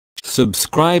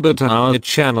Subscribe to our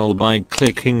channel by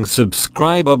clicking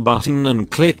subscriber button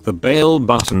and click the bell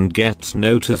button. Get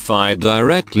notified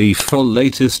directly for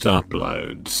latest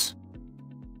uploads.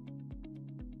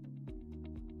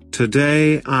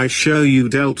 Today I show you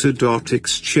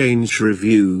delta.exchange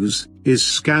reviews. Is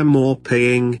scam or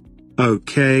paying?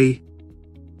 Okay.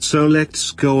 So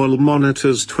let's go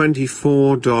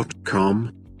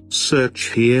allmonitors24.com. Search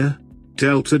here,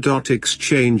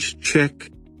 delta.exchange, check.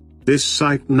 This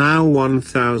site now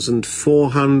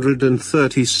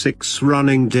 1436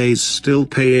 running days, still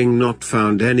paying, not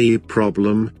found any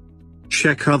problem.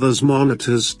 Check others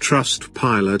monitors,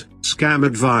 Trustpilot, Scam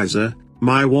Advisor,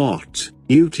 MyWhat,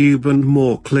 YouTube and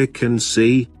more. Click and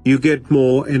see, you get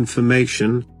more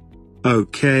information.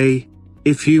 Okay.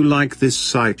 If you like this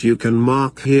site you can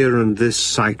mark here and this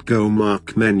site, go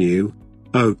mark menu.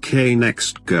 Okay,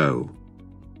 next go.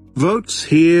 Votes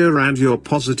here, add your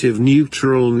positive,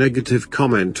 neutral, negative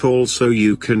comment. Also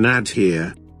you can add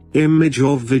here image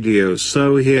or video.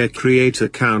 So here create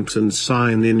account and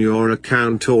sign in your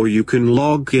account, or you can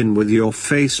log in with your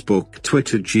Facebook,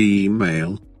 Twitter,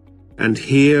 Gmail. And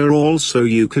here also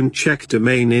you can check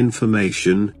domain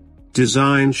information,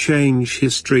 design change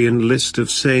history and list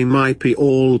of same IP.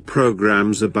 All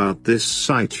programs about this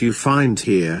site you find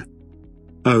here.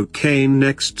 Okay,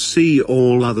 next see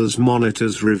all others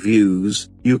monitors reviews.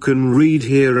 You can read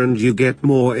here and you get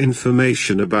more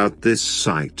information about this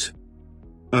site.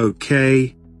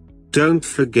 Okay. Don't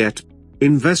forget,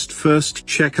 invest first,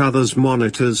 check others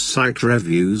monitors site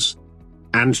reviews.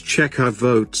 And check our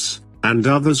votes, and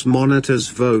others monitors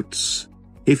votes.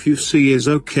 If you see is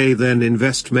okay, then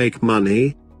invest, make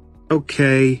money.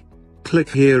 Okay. Click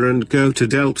here and go to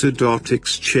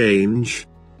delta.exchange.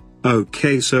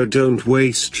 Okay, so don't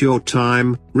waste your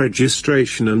time,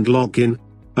 registration and login.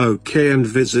 Okay, and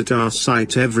visit our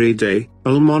site every day,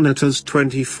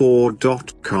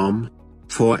 allmonitors24.com,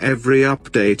 for every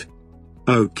update.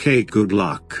 Okay, good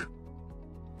luck.